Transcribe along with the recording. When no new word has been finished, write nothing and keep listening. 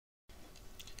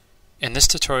In this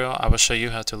tutorial, I will show you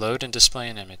how to load and display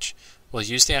an image. We'll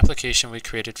use the application we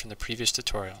created from the previous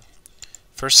tutorial.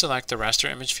 First, select the raster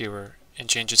image viewer and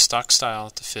change its stock style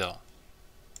to fill.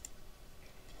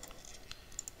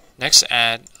 Next,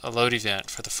 add a load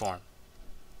event for the form.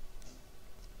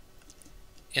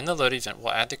 In the load event,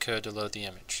 we'll add the code to load the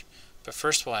image. But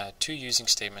first, we'll add two using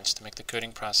statements to make the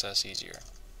coding process easier.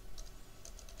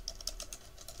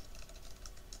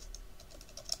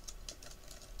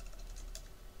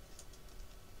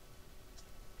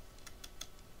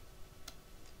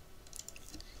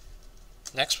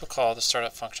 Next, we'll call the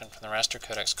startup function from the raster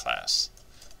codecs class.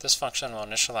 This function will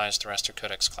initialize the raster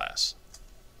codecs class.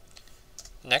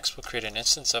 Next, we'll create an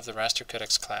instance of the raster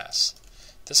codecs class.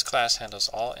 This class handles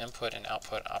all input and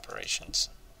output operations.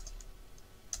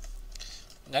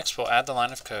 Next, we'll add the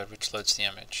line of code which loads the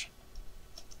image.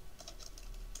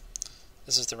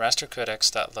 This is the raster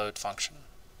codecs.load function.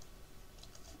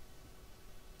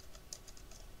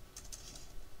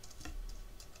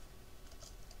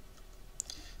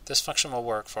 This function will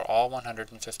work for all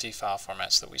 150 file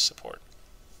formats that we support.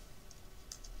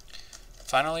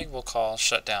 Finally, we'll call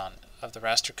shutdown of the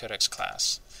raster codecs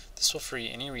class. This will free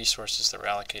any resources that were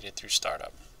allocated through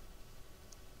startup.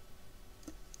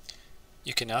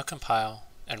 You can now compile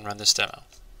and run this demo.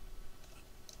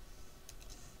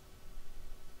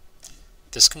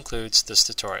 This concludes this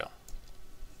tutorial.